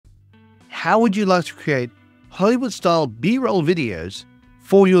how would you like to create Hollywood-style B-roll videos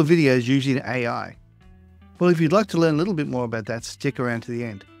for your videos using AI? Well, if you'd like to learn a little bit more about that, stick around to the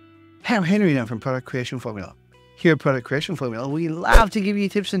end. Hey, I'm Henry from Product Creation Formula. Here at Product Creation Formula, we love to give you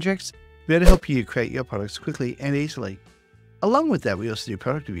tips and tricks to help you create your products quickly and easily. Along with that, we also do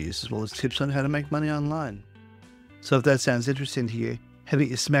product reviews as well as tips on how to make money online. So if that sounds interesting to you, have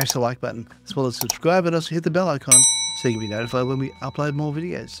you smash the like button as well as subscribe and also hit the bell icon so you can be notified when we upload more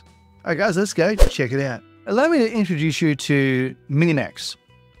videos. Alright guys, let's go check it out. Allow me to introduce you to MiniMax.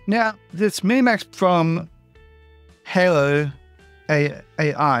 Now, this MiniMax from 𝗬𝗂𝗧𝘂𝗧𝗂𝗧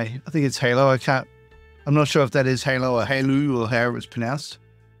AI. I think it's Halo. I'm not sure if that is Halo or Halo or however it's pronounced.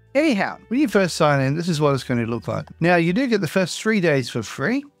 Anyhow, when you first sign in, this is what it's going to look like. Now, you do get the first 3 days for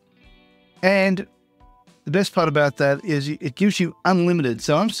free. And the best part about that is it gives you unlimited.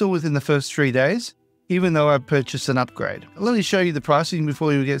 So I'm still within the first 3 days, even though I purchased an upgrade. Let me show you the pricing before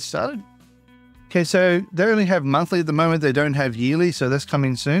we get started. Okay, so they only have monthly at the moment. They don't have yearly, so that's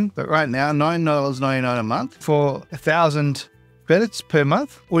coming soon. But right now, $9.99 a month for 1,000 credits per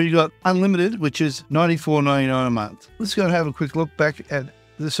month. Or you got unlimited, which is $94.99 a month. Let's go and have a quick look back at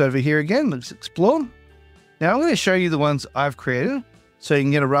this over here again. Let's explore. Now I'm going to show you the ones I've created so you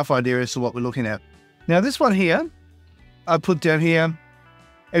can get a rough idea as to what we're looking at. Now this one here, I put down here,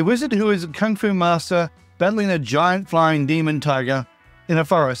 a wizard who is a kung fu master battling a giant flying demon tiger in a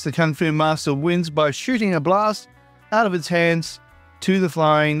forest. The kung fu master wins by shooting a blast out of its hands to the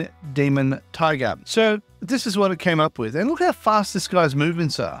flying demon tiger. So this is what it came up with. And look how fast this guy's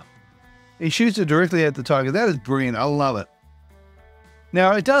movements are. He shoots it directly at the tiger. That is brilliant. I love it.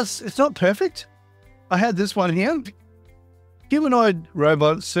 Now it's not perfect. I had this one here. Humanoid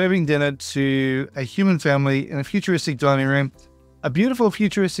robot serving dinner to a human family in a futuristic dining room. A beautiful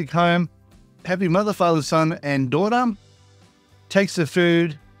futuristic home. Happy mother, father, son, and daughter takes the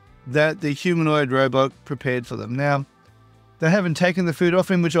food that the humanoid robot prepared for them. Now, they haven't taken the food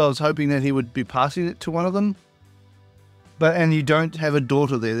off him, which I was hoping that he would be passing it to one of them. And you don't have a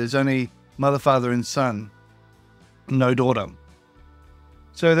daughter there. There's only mother, father, and son. No daughter.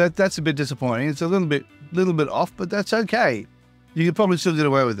 So that's a bit disappointing. It's a little bit off, but that's okay. You could probably still get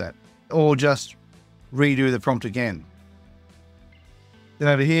away with that. Or just redo the prompt again. Then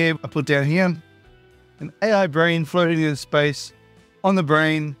over here, I put down here, an AI brain floating in space. On the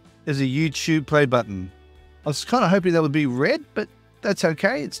brain is a YouTube play button. I was kind of hoping that would be red, but that's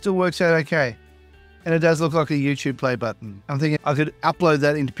okay. It still works out okay. And it does look like a YouTube play button. I'm thinking I could upload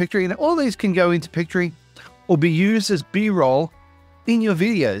that into Pictory, and all these can go into Pictory or be used as B-roll in your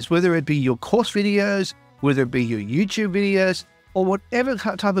videos, whether it be your course videos, whether it be your YouTube videos, or whatever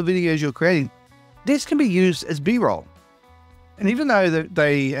type of videos you're creating. This can be used as B-roll. And even though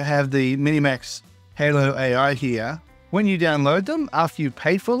they have the MiniMax Halo AI here, when you download them, after you've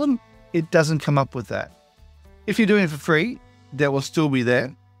paid for them, it doesn't come up with that. If you're doing it for free, that will still be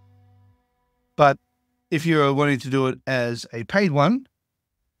there. But if you're wanting to do it as a paid one,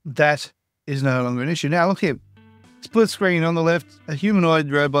 that is no longer an issue. Now look here, split screen on the left, a humanoid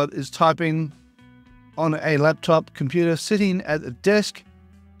robot is typing on a laptop computer sitting at a desk.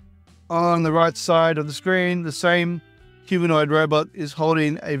 On the right side of the screen, the same humanoid robot is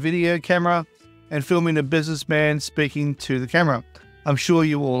holding a video camera and filming a businessman speaking to the camera. I'm sure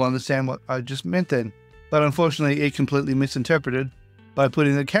you all understand what I just meant then, but unfortunately it completely misinterpreted by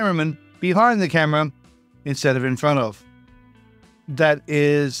putting the cameraman behind the camera instead of in front of. That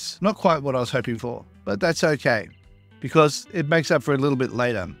is not quite what I was hoping for, but that's okay, because it makes up for it a little bit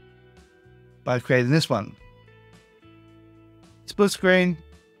later by creating this one. Split screen,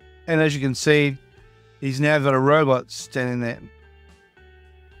 and as you can see, he's now got a robot standing there.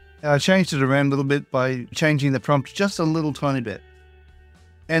 I changed it around a little bit by changing the prompt just a little tiny bit.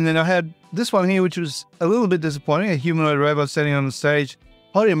 And then I had this one here, which was a little bit disappointing. A humanoid robot standing on the stage,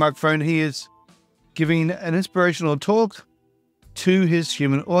 holding a microphone. He is giving an inspirational talk to his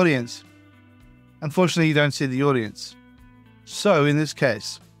human audience. Unfortunately, you don't see the audience. So in this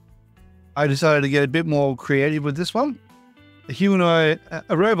case, I decided to get a bit more creative with this one. A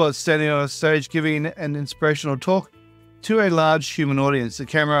robot standing on a stage giving an inspirational talk to a large human audience. The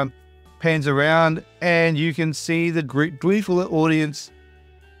camera pans around and you can see the gleeful audience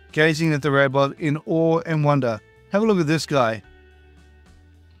gazing at the robot in awe and wonder. Have a look at this guy.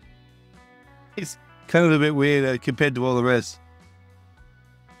 It's kind of a bit weird compared to all the rest.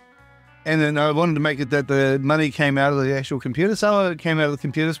 And then I wanted to make it that the money came out of the actual computer. Some of it came out of the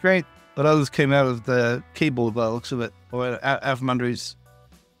computer screen, but others came out of the keyboard by the looks of it, or out from under his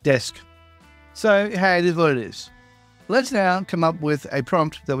desk. So, hey, it is what it is. Let's now come up with a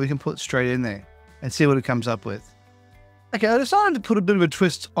prompt that we can put straight in there and see what it comes up with. Okay, I decided to put a bit of a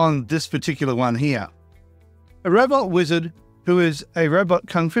twist on this particular one here. A robot wizard who is a robot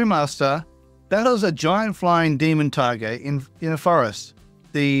kung fu master battles a giant flying demon tiger in a forest.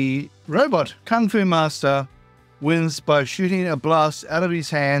 The robot kung fu master wins by shooting a blast out of his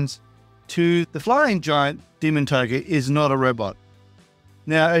hands to the flying giant demon tiger is not a robot.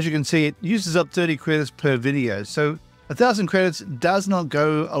 Now, as you can see, it uses up 30 credits per video. So 1,000 credits does not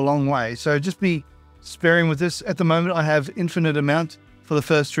go a long way. So just be sparing with this. At the moment, I have infinite amount for the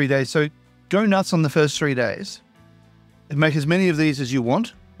first 3 days. So go nuts on the first 3 days and make as many of these as you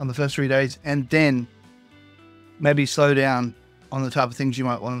want on the first 3 days, and then maybe slow down on the type of things you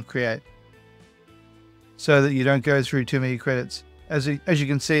might want to create so that you don't go through too many credits. As you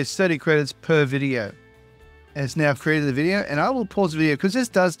can see, it's 30 credits per video. And it's now created the video, and I will pause the video because this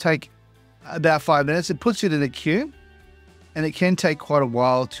does take about 5 minutes. It puts it in a queue, and it can take quite a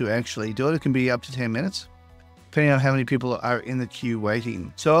while to actually do it. It can be up to 10 minutes, depending on how many people are in the queue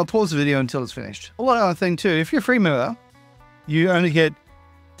waiting. So I'll pause the video until it's finished. One other thing too, if you're a free member, you only get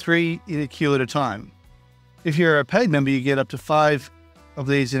 3 in a queue at a time. If you're a paid member, you get up to 5 of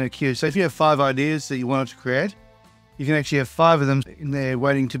these in a queue. So if you have 5 ideas that you wanted to create, you can actually have 5 of them in there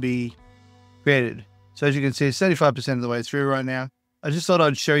waiting to be created. So as you can see, it's 35% of the way through right now. I just thought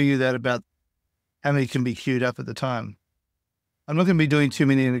I'd show you that about how many can be queued up at the time. I'm not going to be doing too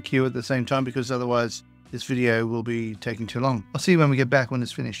many in the queue at the same time because otherwise this video will be taking too long. I'll see you when we get back when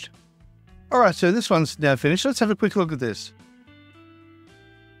it's finished. All right, so this one's now finished. Let's have a quick look at this.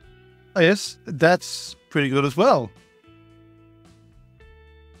 Oh yes, that's pretty good as well.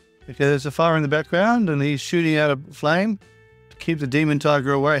 Okay, there's a fire in the background and he's shooting out a flame to keep the demon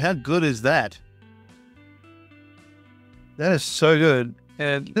tiger away. How good is that? That is so good.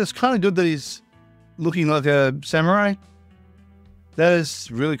 And it's kind of good that he's looking like a samurai. That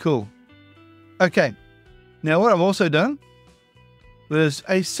is really cool. Okay, now what I've also done is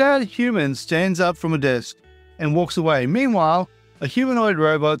a sad human stands up from a desk and walks away. Meanwhile, a humanoid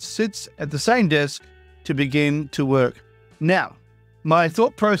robot sits at the same desk to begin to work. Now, my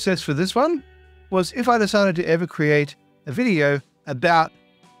thought process for this one was if I decided to ever create a video about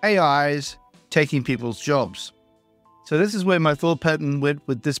AIs taking people's jobs. So this is where my thought pattern went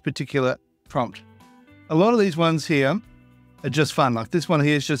with this particular prompt. A lot of these ones here are just fun. Like this one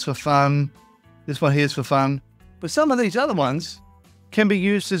here is just for fun. This one here is for fun. But some of these other ones can be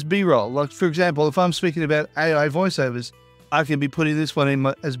used as B-roll. Like for example, if I'm speaking about AI voiceovers, I can be putting this one in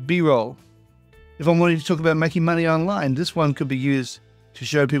as B-roll. If I'm wanting to talk about making money online, this one could be used to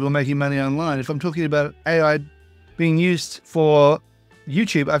show people making money online. If I'm talking about AI being used for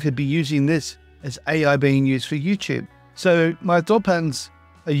YouTube, I could be using this as AI being used for YouTube. So my thought patterns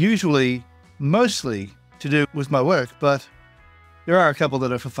are usually mostly to do with my work, but there are a couple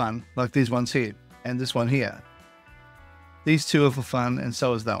that are for fun, like these ones here and this one here. These two are for fun, and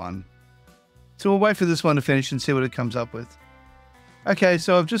so is that one. So we'll wait for this one to finish and see what it comes up with. Okay,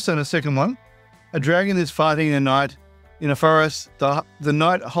 so I've just done a second one. A dragon is fighting a knight in a forest. The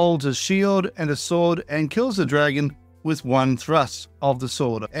knight holds a shield and a sword and kills the dragon with one thrust of the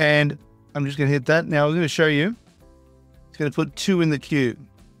sword. And I'm just going to hit that. Now I'm going to show you. It's going to put 2 in the queue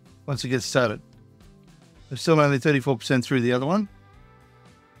once it gets started. I'm still only 34% through the other one.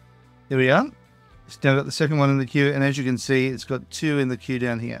 There we are. It's now got the second one in the queue, and as you can see, it's got 2 in the queue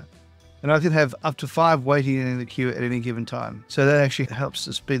down here. And I can have up to 5 waiting in the queue at any given time. So that actually helps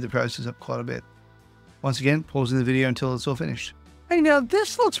to speed the process up quite a bit. Once again, pausing the video until it's all finished. Hey, now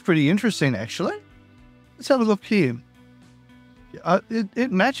this looks pretty interesting, actually. Let's have a look here.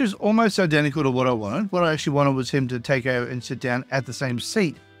 It matches almost identical to what I wanted. What I actually wanted was him to take over and sit down at the same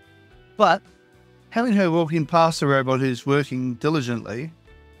seat. But having her walking past the robot who's working diligently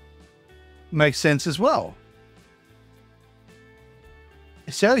makes sense as well.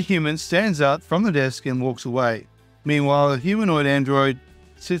 A sad human stands up from the desk and walks away. Meanwhile, a humanoid android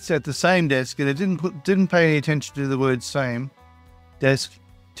sits at the same desk, and it didn't pay any attention to the word same desk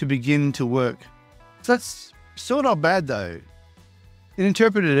to begin to work. So that's still not bad though. It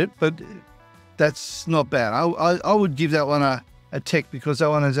interpreted it, but that's not bad. I would give that one a tick because that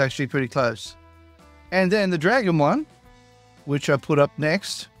one is actually pretty close. And then the dragon one, which I put up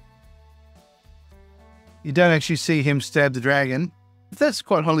next, you don't actually see him stab the dragon. That's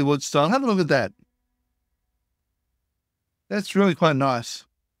quite Hollywood style. Have a look at that. That's really quite nice.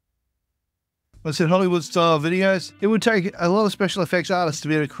 I said Hollywood style videos. It would take a lot of special effects artists to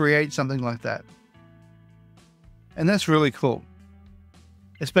be able to create something like that. And that's really cool.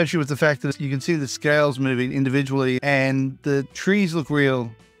 Especially with the fact that you can see the scales moving individually and the trees look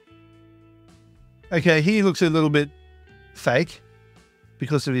real. Okay, he looks a little bit fake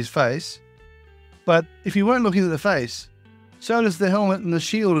because of his face. But if you weren't looking at the face, So does the helmet and the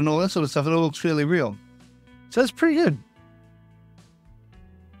shield and all that sort of stuff. It all looks really real. So it's pretty good.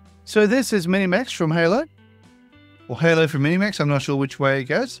 So this is MiniMax from Halo. Or Halo from MiniMax. I'm not sure which way it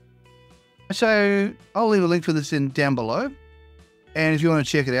goes. So I'll leave a link for this down below. And if you want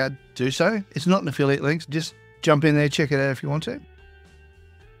to check it out, do so. It's not an affiliate link. Just jump in there, check it out if you want to.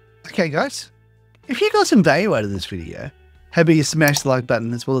 Okay, guys. If you got some value out of this video, how about you smash the like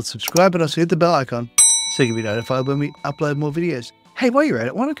button as well as subscribe, and also hit the bell icon so you can be notified when we upload more videos. Hey, while you're at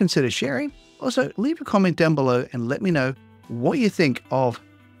it, why not consider sharing? Also, leave a comment down below and let me know what you think of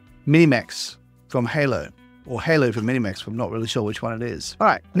MiniMax from Halo, or Halo from MiniMax. I'm not really sure which one it is. All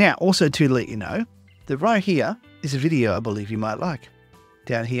right, now also to let you know that right here is a video I believe you might like.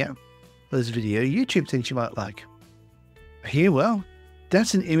 Down here, there's a video YouTube thinks you might like. Here, well,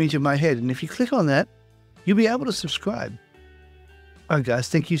 that's an image of my head, and if you click on that, you'll be able to subscribe. All right, guys,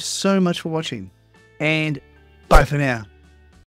 thank you so much for watching, and bye for now.